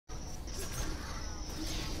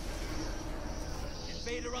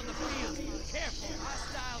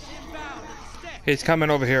He's coming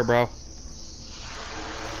over here, bro.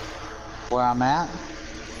 Where I'm at?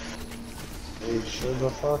 He sure the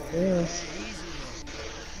fuck is.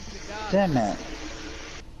 Damn it.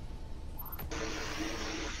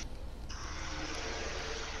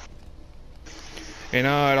 You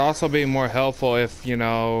know, it'd also be more helpful if, you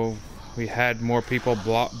know, we had more people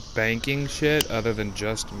banking shit other than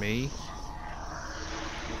just me.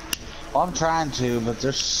 Well, I'm trying to, but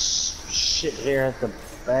there's shit here at the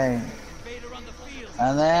bank.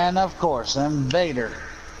 And then, of course, Invader.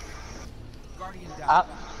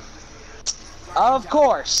 Of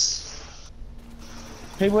course.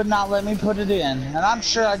 He would not let me put it in. And I'm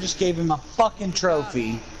sure I just gave him a fucking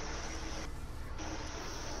trophy.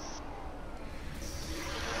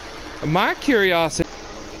 My curiosity...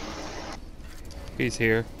 He's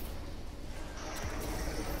here.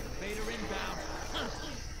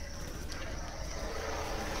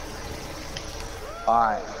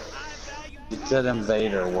 Alright. Get that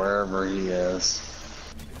Invader wherever he is.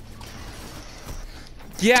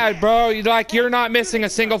 Yeah, bro, you're not missing a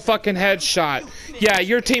single fucking headshot. Yeah,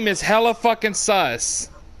 your team is hella fucking sus.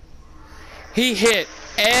 He hit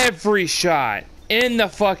every shot in the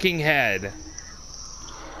fucking head.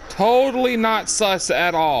 Totally not sus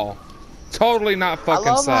at all. Totally not fucking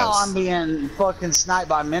sus. I love how I'm being fucking sniped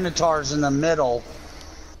by Minotaurs in the middle.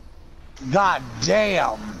 God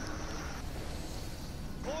damn.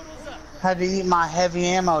 Had to eat my heavy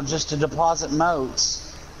ammo just to deposit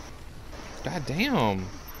motes. God damn.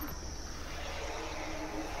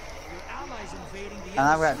 And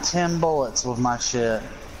I've got 10 bullets with my shit.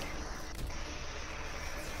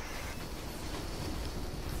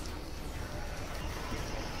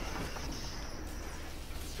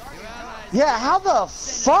 Yeah, how the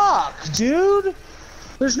fuck, dude?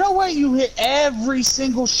 There's no way you hit every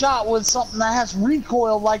single shot with something that has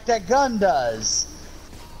recoil like that gun does.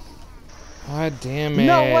 God damn it.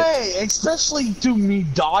 No way, especially through me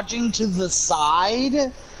dodging to the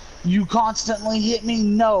side. You constantly hit me,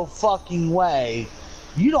 no fucking way.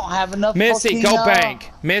 You don't have enough Missy, fucking, go bank.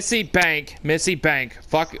 Missy, bank. Missy, bank.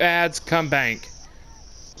 Fuck ads, come bank.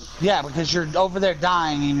 Yeah, because you're over there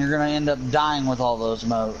dying and you're gonna end up dying with all those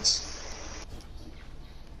motes.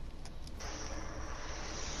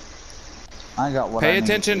 I got what I need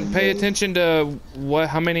to Pay attention to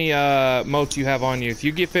how many motes you have on you. If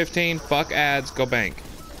you get 15, fuck ads, go bank.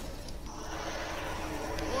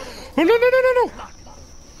 Oh no no no no no!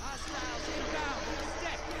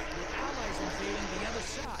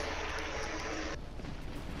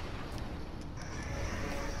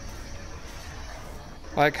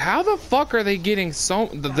 Like, how the fuck are they getting so...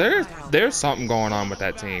 There's something going on with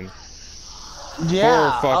that team.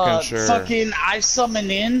 Yeah, for fucking sure. Fucking, I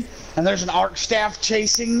summon in, and there's an arc staff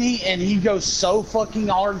chasing me, and he goes so fucking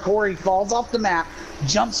hardcore, he falls off the map,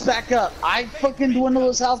 jumps back up. I fucking dwindle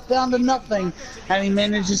his health down to nothing, and he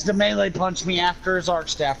manages to melee punch me after his arc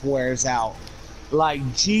staff wears out. Like,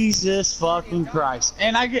 Jesus fucking Christ.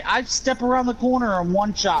 And I step around the corner and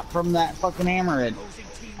one shot from that fucking hammerhead.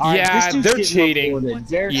 Right, yeah, they're cheating.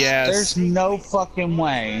 There's no fucking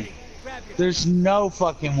way. There's no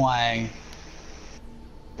fucking way.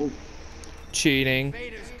 Cheating,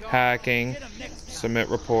 hacking, submit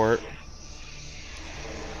report.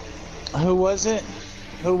 Who was it?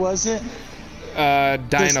 Who was it?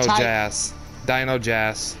 Dino Jazz. Dino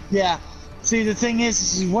Jazz. Yeah. See, the thing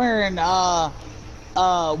is he's wearing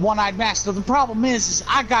one-eyed mask. So the problem is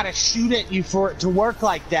I gotta shoot at you for it to work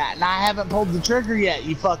like that, and I haven't pulled the trigger yet,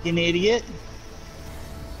 you fucking idiot.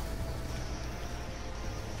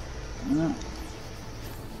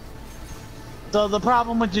 So the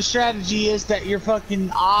problem with your strategy is that you're fucking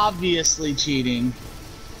obviously cheating.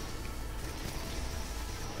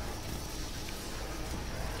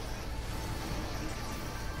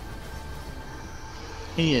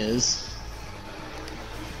 He is.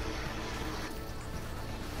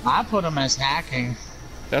 I put him as hacking.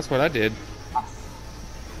 That's what I did.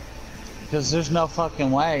 Because there's no fucking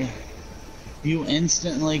way. You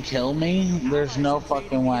instantly kill me? There's no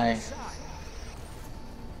fucking way.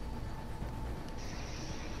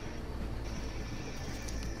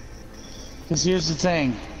 Because here's the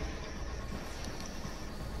thing.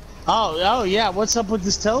 Oh yeah, what's up with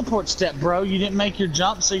this teleport step, bro? You didn't make your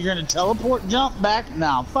jump, so you're gonna teleport jump back?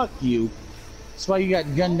 Nah, fuck you. That's why you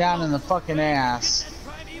got gunned down in the fucking ass.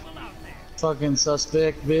 Fucking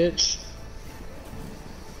suspect, bitch.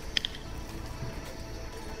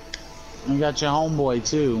 You got your homeboy,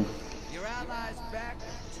 too. Your allies back,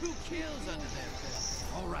 2 kills under them.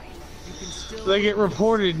 All right. You can still they get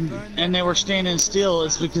reported and they were standing still.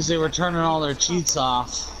 It's because they were turning all their cheats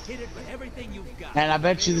off. Hit it with everything you've got. And I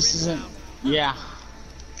bet you this isn't. Yeah.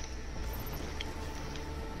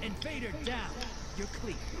 Invader down. You're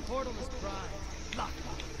clean. Portal is primed. Lock.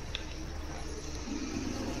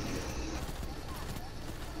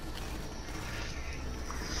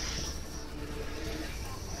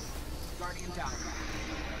 Guardian down.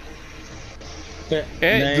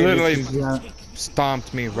 It literally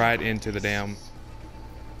stomped me right into the damn.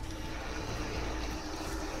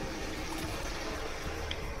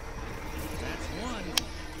 That's one.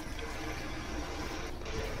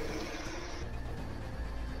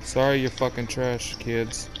 Sorry, you're fucking trash,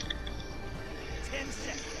 kids. 10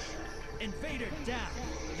 seconds. Invader down.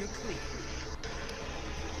 You're clean.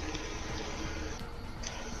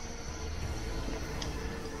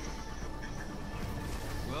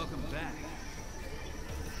 Welcome back.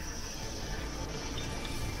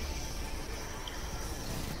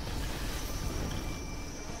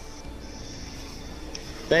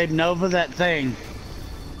 Babe, Nova that thing.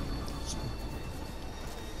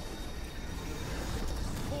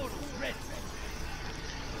 Portal's ready.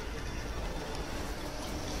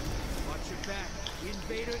 Watch your back.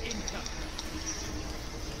 Invader incoming.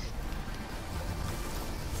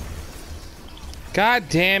 God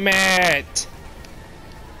damn it!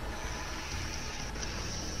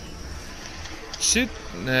 Shit.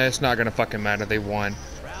 Nah, it's not gonna fucking matter. They won.